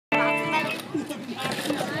I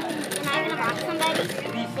gonna rock somebody?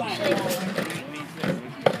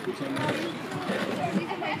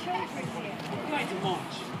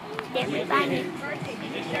 Everybody.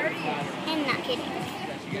 I'm not kidding.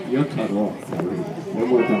 You're cut off. One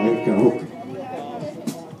more time, go.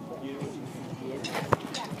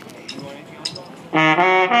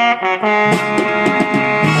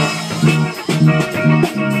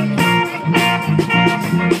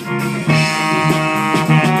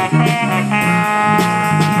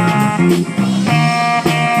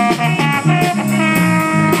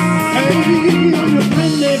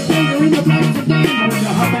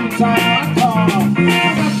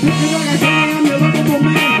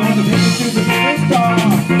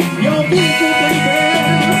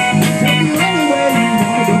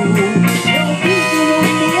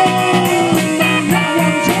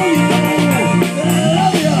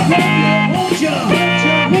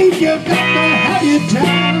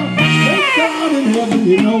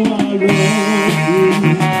 You know I love you.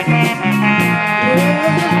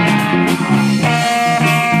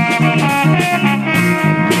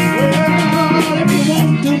 Well, if you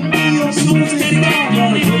want to be your Susie, I'm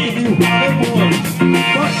gonna give you Hollywood.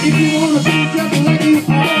 But if you want to be just like you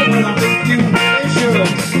are, well, I'll make you very sure.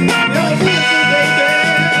 Your beautiful baby,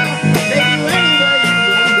 take you anywhere you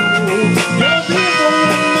want to go. Your beautiful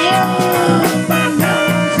woman, by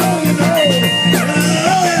now, so you know.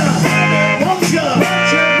 Oh yeah, won't you?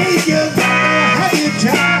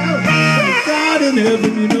 In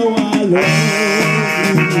heaven, you know I love you.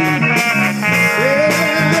 Yeah,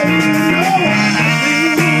 you know I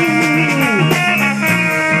do.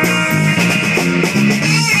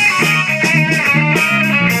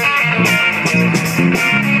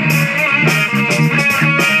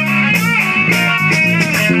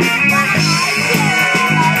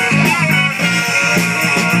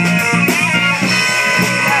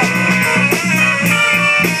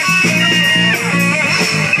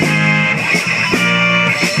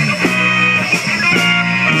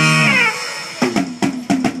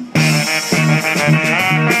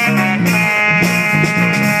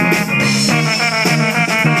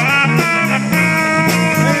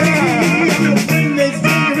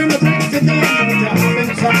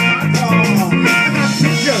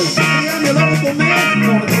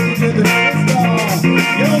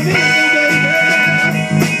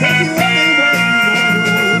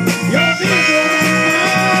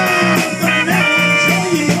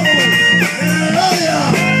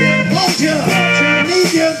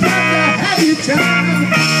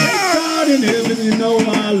 In heaven, you know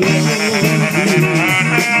I love you.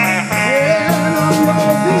 Yeah, I'm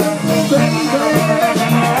your beautiful baby. Don't you know that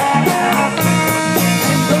I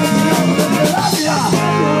love ya?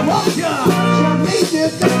 Won't ya? Show me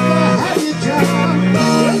just to have you, child.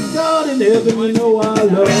 Thank God in heaven, you know I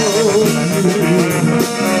love you.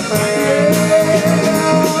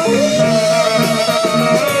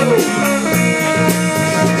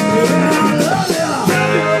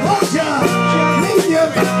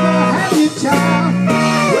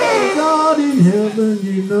 Heaven,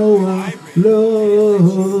 you know I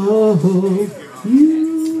love you.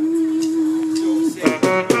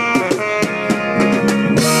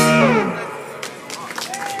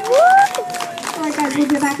 All right, guys, we'll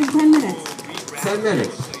be back in 10 minutes. 10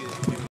 minutes.